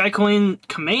 Sky coin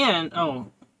command,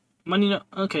 oh, money, no,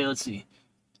 okay, let's see.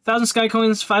 1,000 sky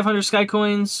coins, 500 sky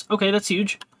coins, okay, that's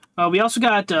huge. We also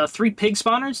got 3 pig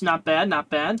spawners, not bad, not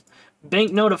bad.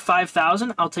 Banknote of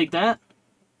 5,000, I'll take that.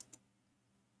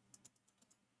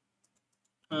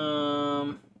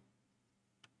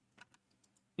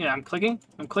 Yeah, I'm clicking.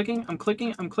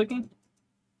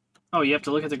 Oh, you have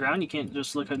to look at the ground? You can't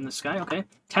just look in the sky? Okay.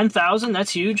 10,000,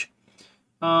 that's huge.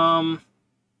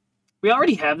 We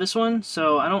already have this one,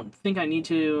 so I don't think I need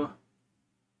to...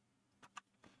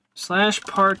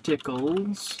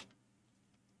 /particles.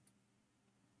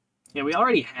 Yeah, we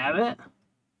already have it.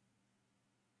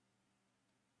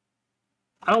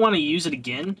 I don't want to use it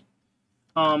again.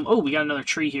 Oh, we got another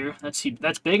tree here. That's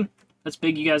big. That's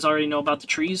big. You guys already know about the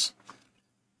trees.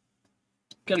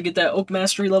 Gotta get that oak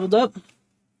mastery leveled up.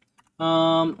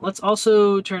 Let's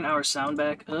also turn our sound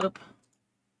back up.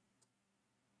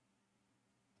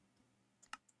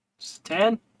 Just a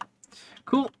tad.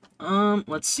 Cool.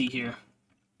 Let's see here.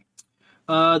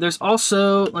 There's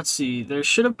also, let's see, there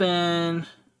should have been,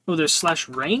 oh, there's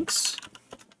 /ranks.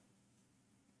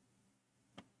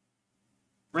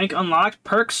 Rank unlocked,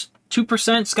 perks,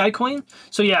 2% sky coin.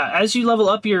 So yeah, as you level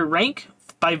up your rank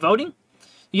by voting,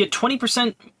 you get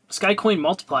 20% sky coin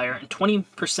multiplier and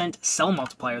 20% cell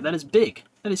multiplier. That is big.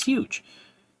 That is huge.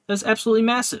 That is absolutely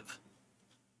massive.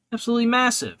 Absolutely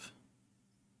massive.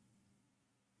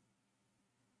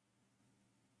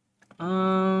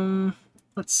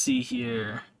 Let's see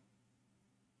here.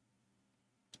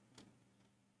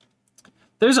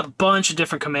 There's a bunch of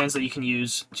different commands that you can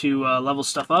use to level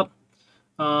stuff up.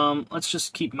 Let's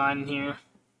just keep mining here.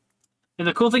 And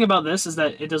the cool thing about this is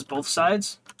that it does both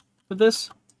sides with this.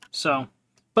 So,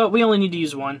 but we only need to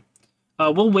use one.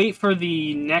 We'll wait for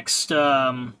the next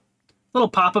little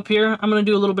pop-up here. I'm going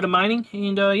to do a little bit of mining,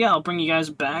 and yeah, I'll bring you guys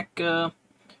back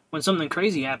when something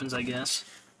crazy happens, I guess.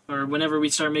 Or whenever we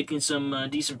start making some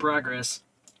decent progress.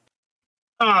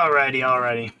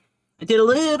 Alrighty. I did a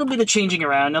little bit of changing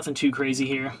around, nothing too crazy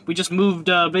here. We just moved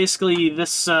basically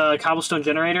this cobblestone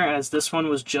generator, as this one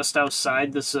was just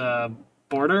outside this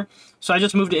border. So I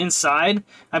just moved it inside.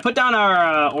 I put down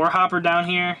our ore hopper down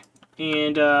here,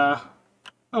 and oh,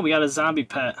 we got a zombie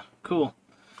pet. Cool.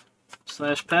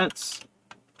 / pets.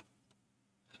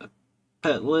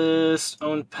 Pet list,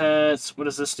 own pets. What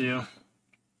does this do?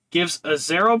 Gives a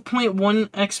 0.1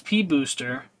 XP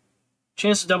booster.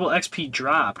 Chance to double XP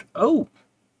dropped. Oh!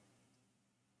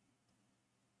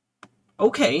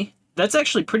 Okay, that's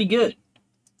actually pretty good.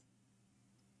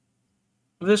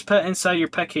 Move this pet inside your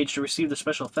pet cage to receive the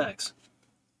special effects.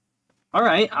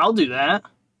 Alright, I'll do that.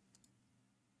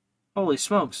 Holy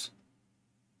smokes.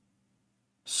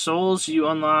 Souls you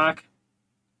unlock.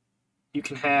 You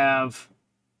can have...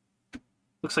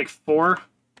 looks like 4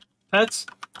 pets.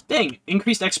 Dang,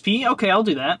 increased XP? Okay, I'll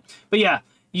do that. But yeah,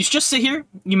 you just sit here,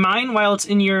 you mine while it's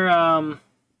in your,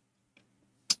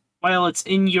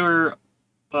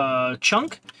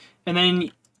 chunk, and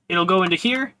then it'll go into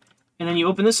here, and then you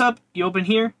open this up, you open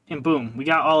here, and boom, we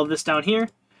got all of this down here.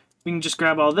 We can just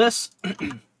grab all this,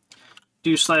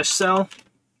 do /sell,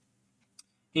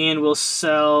 and we'll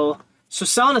sell, so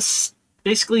selling us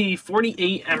basically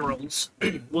 48 emeralds,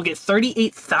 we'll get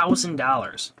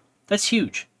 $38,000. That's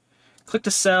huge. Click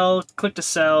to sell,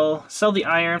 sell the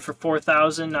iron for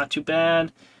 4,000, not too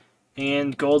bad,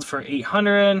 and gold for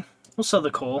 800. We'll sell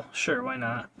the coal, sure, why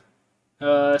not?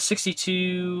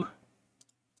 62,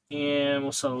 and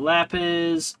we'll sell the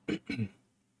lapis, and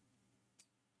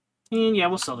yeah,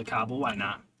 we'll sell the cobble, why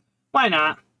not? Why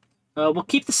not? We'll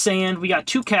keep the sand. We got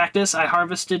 2 cactus I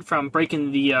harvested from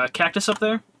breaking the cactus up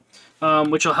there,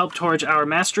 which will help towards our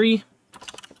mastery.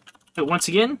 But once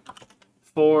again,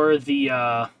 for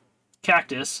the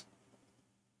cactus,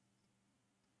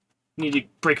 we need to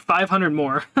break 500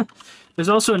 more. There's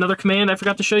also another command I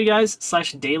forgot to show you guys,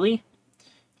 /daily.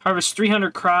 Harvest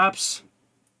 300 crops,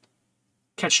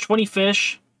 catch 20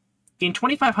 fish, gain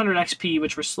 2,500 XP,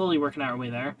 which we're slowly working our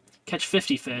way there. Catch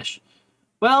 50 fish.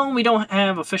 Well, we don't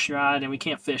have a fishing rod and we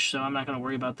can't fish, so I'm not going to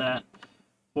worry about that.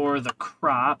 For the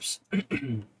crops,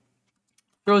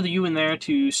 throw the U in there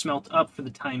to smelt up for the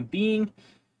time being.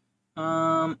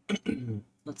 Let's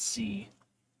see.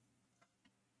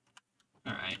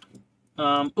 Alright.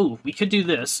 Ooh, we could do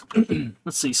this.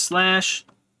 Let's see, upgrades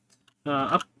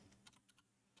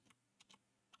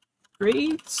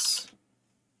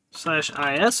 /IS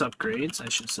upgrades, I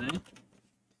should say.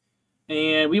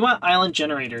 And we want island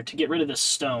generator to get rid of this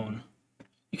stone.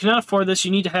 You cannot afford this,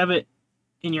 you need to have it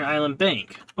in your island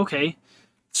bank. Okay,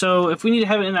 so if we need to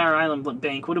have it in our island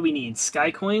bank, what do we need? Sky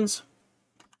coins?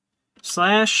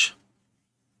 /bank?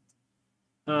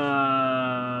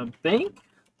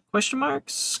 Question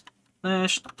marks?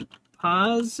 /deposit?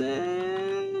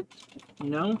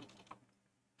 No.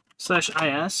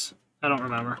 /IS? I don't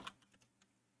remember.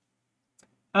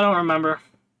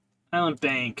 Island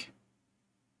bank.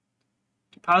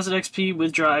 Deposit XP,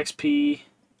 withdraw XP.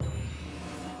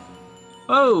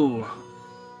 Oh!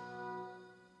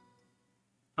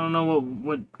 I don't know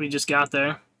what we just got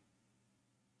there.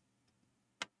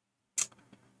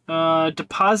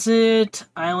 Deposit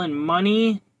island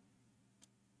money.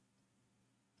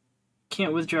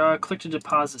 Can't withdraw. Click to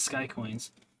deposit sky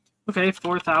coins. Okay,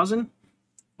 4,000.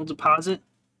 We'll deposit.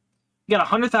 We got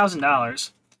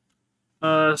 $100,000.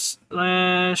 /IS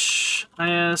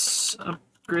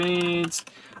upgrades.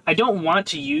 I don't want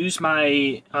to use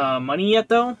my money yet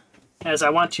though, as I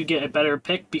want to get a better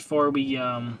pick before we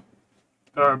or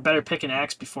a better pick and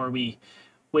axe before we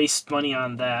waste money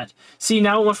on that. See,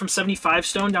 now it went from 75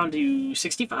 stone down to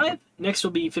 65. Next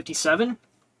will be 57.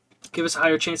 Give us a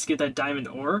higher chance to get that diamond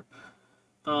ore.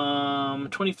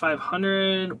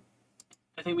 2,500.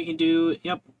 I think we can do.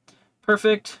 Yep,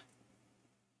 perfect.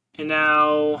 And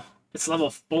now it's level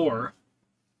 4.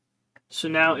 So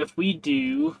now if we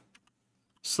do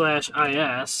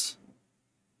 /IS,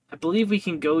 I believe we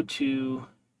can go to...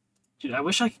 Dude, I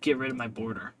wish I could get rid of my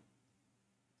border.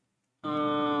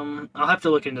 I'll have to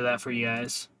look into that for you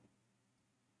guys.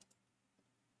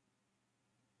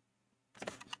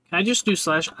 Can I just do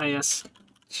 /IS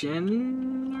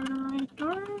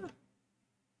generator?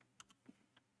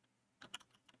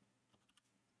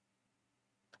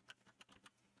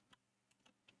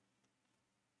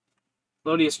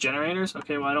 Lodious generators?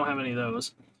 Okay, well, I don't have any of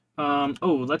those.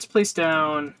 Oh, let's place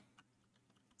down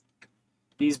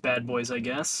these bad boys, I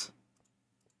guess.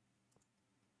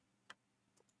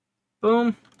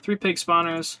 Boom. 3 pig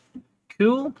spawners.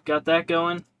 Cool, got that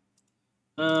going.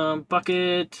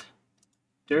 Bucket,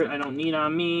 dirt I don't need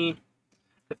on me.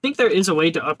 I think there is a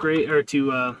way to upgrade, or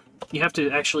to, you have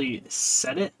to actually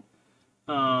set it.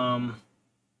 I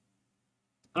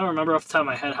don't remember off the top of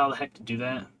my head how the heck to do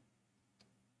that.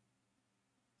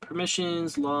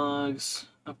 Permissions, logs,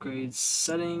 upgrades,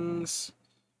 settings.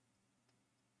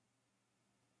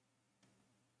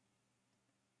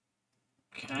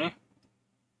 Okay.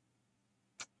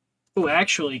 Oh,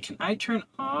 actually, can I turn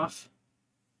off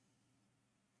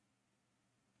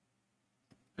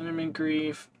Enderman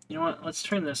Grief? You know what? Let's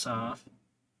turn this off.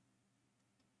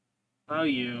 Allow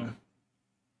you.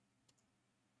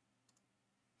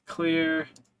 Clear.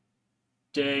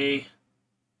 Day.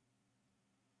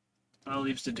 Allow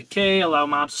leaves to decay. Allow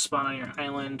mobs to spawn on your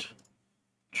island.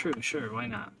 True, sure, why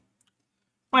not?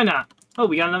 Why not? Oh,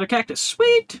 we got another cactus.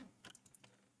 Sweet!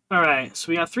 Alright, so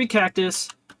we got 3 cactus.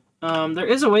 There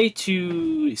is a way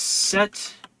to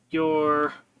set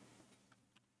your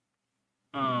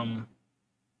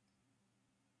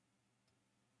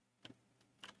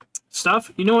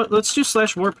stuff. You know what? Let's do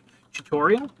 /warp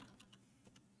tutorial.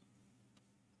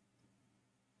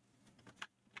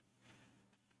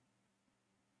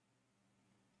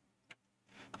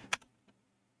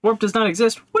 Warp does not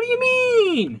exist. What do you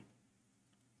mean?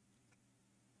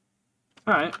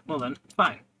 Alright, well then,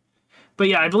 fine. But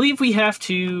yeah, I believe we have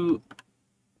to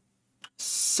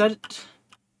set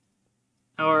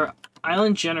our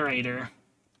island generator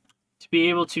to be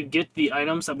able to get the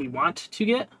items that we want to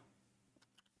get.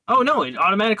 Oh no, it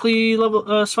automatically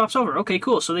swaps over. Okay,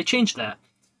 cool. So they changed that.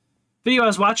 Video I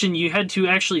was watching, you had to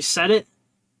actually set it.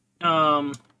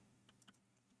 You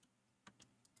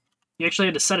actually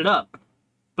had to set it up.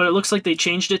 But it looks like they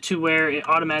changed it to where it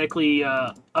automatically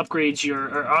upgrades your,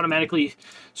 or automatically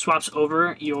swaps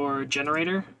over your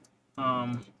generator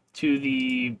to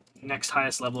the next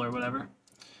highest level or whatever.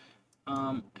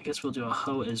 I guess we'll do a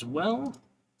hoe as well.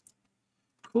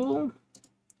 Cool.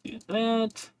 Do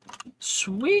that.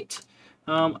 Sweet.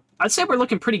 I'd say we're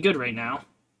looking pretty good right now.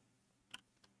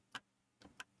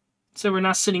 So we're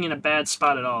not sitting in a bad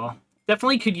spot at all.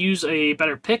 Definitely could use a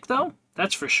better pick though.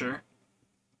 That's for sure.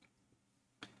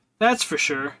 That's for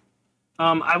sure.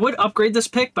 I would upgrade this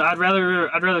pick, but I'd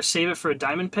rather save it for a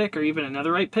diamond pick or even a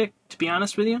netherite pick, to be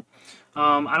honest with you.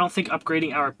 I don't think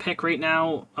upgrading our pick right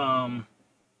now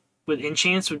with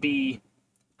enchants would be...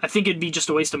 I think it'd be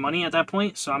just a waste of money at that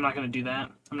point, so I'm not going to do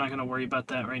that. I'm not going to worry about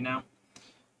that right now.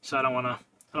 So I don't want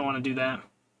to do that.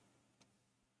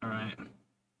 All right.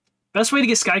 Best way to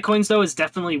get sky coins though is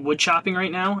definitely wood chopping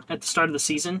right now at the start of the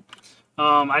season.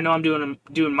 I know I'm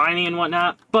doing mining and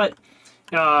whatnot, but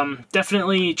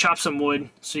definitely chop some wood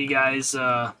so you guys,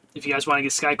 if you guys want to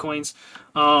get sky coins.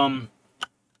 But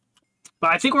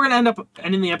I think we're going to end up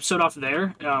ending the episode off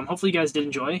there. Hopefully you guys did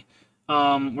enjoy.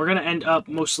 We're going to end up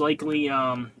most likely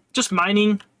just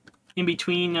mining in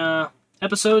between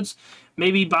episodes.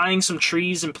 Maybe buying some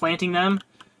trees and planting them.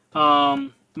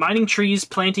 Mining trees,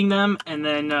 planting them, and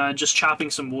then just chopping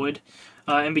some wood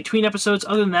in between episodes.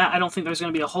 Other than that, I don't think there's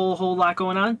going to be a whole lot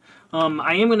going on.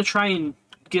 I am going to try and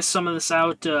get some of this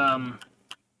out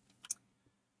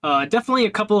definitely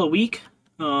a couple a week.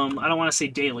 I don't want to say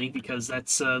daily because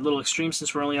that's a little extreme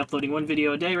since we're only uploading 1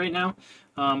 video a day right now.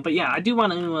 But yeah, I do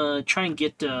want to try and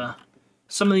get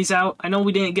some of these out. I know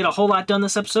we didn't get a whole lot done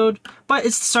this episode, but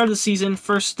it's the start of the season,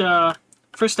 first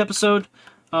episode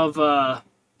of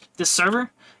this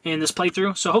server and this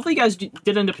playthrough. So hopefully you guys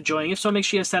did end up enjoying it. So make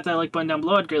sure you guys tap that like button down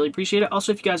below. I'd greatly appreciate it.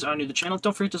 Also, if you guys are new to the channel,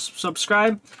 don't forget to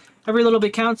subscribe. Every little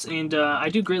bit counts, and I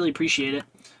do greatly appreciate it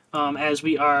as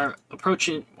we are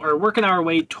approaching or working our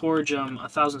way towards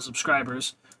 1,000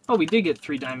 subscribers. Oh, we did get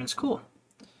 3 diamonds. Cool.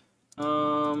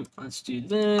 Let's do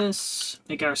this.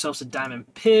 Make ourselves a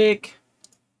diamond pick.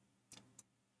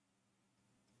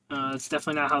 That's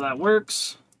definitely not how that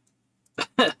works.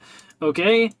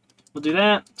 Okay, we'll do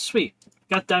that. Sweet.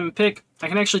 Got diamond pick. I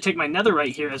can actually take my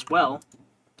netherite here as well,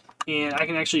 and I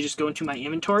can actually just go into my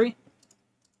inventory.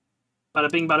 Bada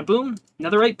bing, bada boom.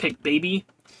 Netherite pick, baby.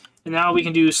 And now we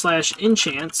can do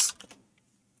 /enchants.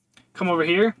 Come over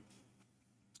here.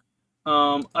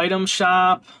 Item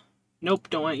shop. Nope,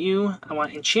 don't want you. I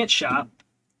want enchant shop.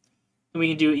 And we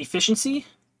can do efficiency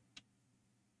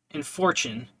and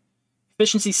fortune.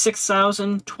 Efficiency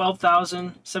 6,000,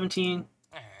 12,000, 17.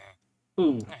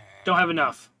 Ooh, don't have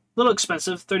enough. A little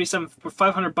expensive, 37 for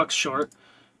 500 bucks short.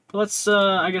 But let's,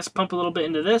 I guess, pump a little bit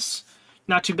into this.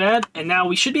 Not too bad. And now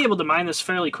we should be able to mine this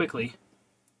fairly quickly.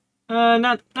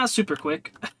 Not super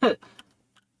quick. A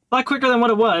lot quicker than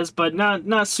what it was, but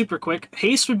not super quick.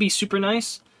 Haste would be super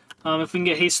nice if we can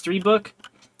get Haste 3 book.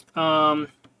 But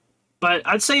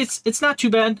I'd say it's not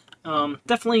too bad.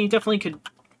 Definitely could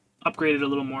upgrade it a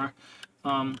little more.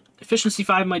 Efficiency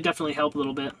 5 might definitely help a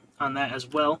little bit on that as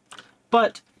well.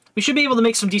 But we should be able to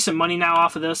make some decent money now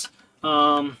off of this.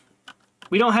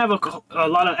 We don't have a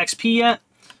lot of XP yet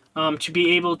to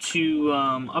be able to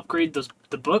upgrade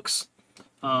the books.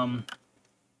 But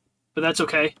that's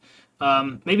okay.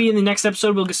 Maybe in the next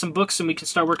episode we'll get some books and we can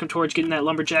start working towards getting that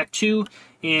Lumberjack 2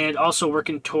 and also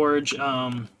working towards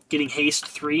getting Haste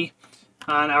 3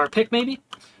 on our pick maybe.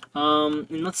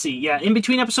 And let's see, yeah, in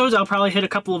between episodes I'll probably hit a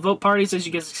couple of vote parties. As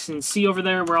you guys can see over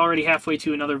there, we're already halfway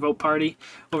to another vote party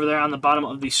over there on the bottom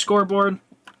of the scoreboard.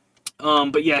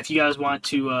 But yeah, if you guys want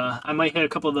to, I might hit a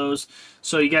couple of those,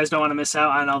 so you guys don't want to miss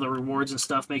out on all the rewards and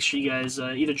stuff. Make sure you guys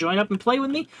either join up and play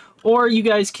with me, or you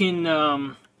guys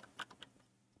can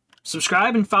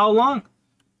subscribe and follow along.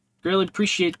 Really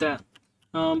appreciate that.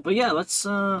 But yeah, let's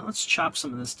chop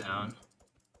some of this down.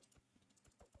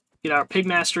 Get our pig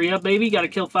mastery up, baby. Got to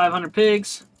kill 500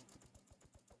 pigs.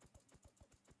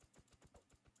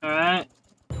 All right.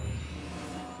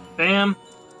 Bam.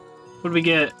 What do we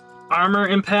get? Armor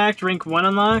impact, rank 1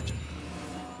 unlocked.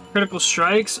 Critical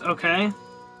strikes, okay. Can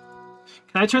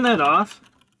I turn that off?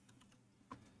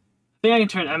 I think I can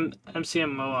turn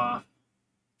MCMO off.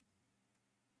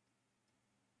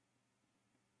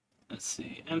 Let's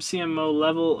see. MCMO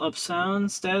level up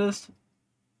sound status.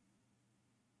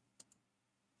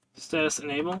 Status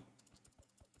enable.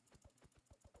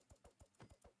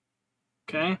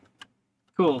 Okay.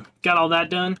 Cool. Got all that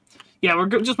done. Yeah, we're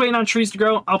just waiting on trees to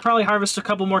grow. I'll probably harvest a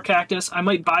couple more cactus. I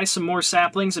might buy some more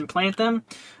saplings and plant them.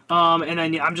 And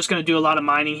then I'm just going to do a lot of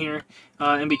mining here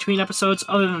in between episodes.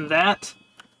 Other than that,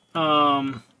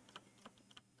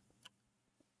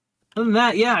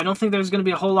 yeah, I don't think there's going to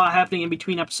be a whole lot happening in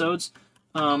between episodes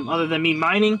other than me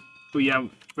mining. But yeah,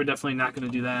 we're definitely not going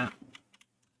to do that.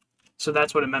 So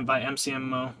that's what it meant by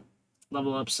MCMO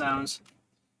level up sounds.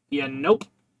 Yeah, nope.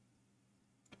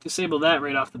 Disable that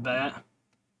right off the bat.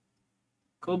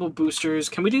 Global boosters.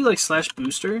 Can we do like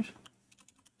 /boosters?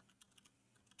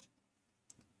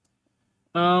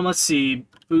 Let's see.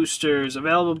 Boosters.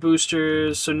 Available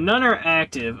boosters. So none are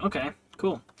active. Okay,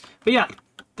 cool. But yeah,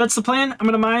 that's the plan. I'm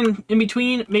going to mine in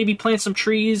between. Maybe plant some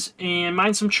trees and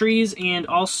mine some trees and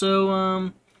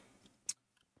also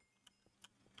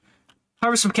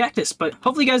harvest some cactus. But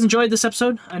hopefully you guys enjoyed this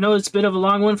episode. I know it's a bit of a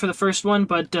long one for the first one,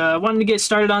 but I wanted to get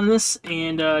started on this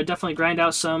and definitely grind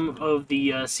out some of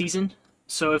the season.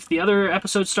 So if the other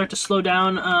episodes start to slow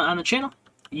down on the channel,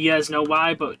 you guys know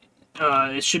why, but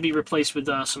it should be replaced with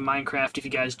some Minecraft if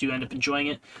you guys do end up enjoying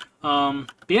it. But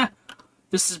yeah,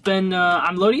 this has been,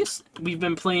 I'm Lodious. We've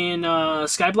been playing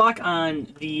Skyblock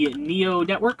on the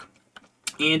NeoNetwork,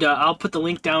 and I'll put the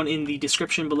link down in the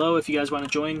description below if you guys want to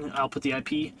join. I'll put the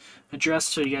IP address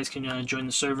so you guys can join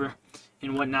the server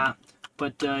and whatnot.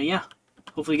 But yeah,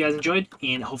 hopefully you guys enjoyed,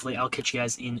 and hopefully I'll catch you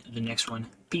guys in the next one.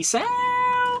 Peace out!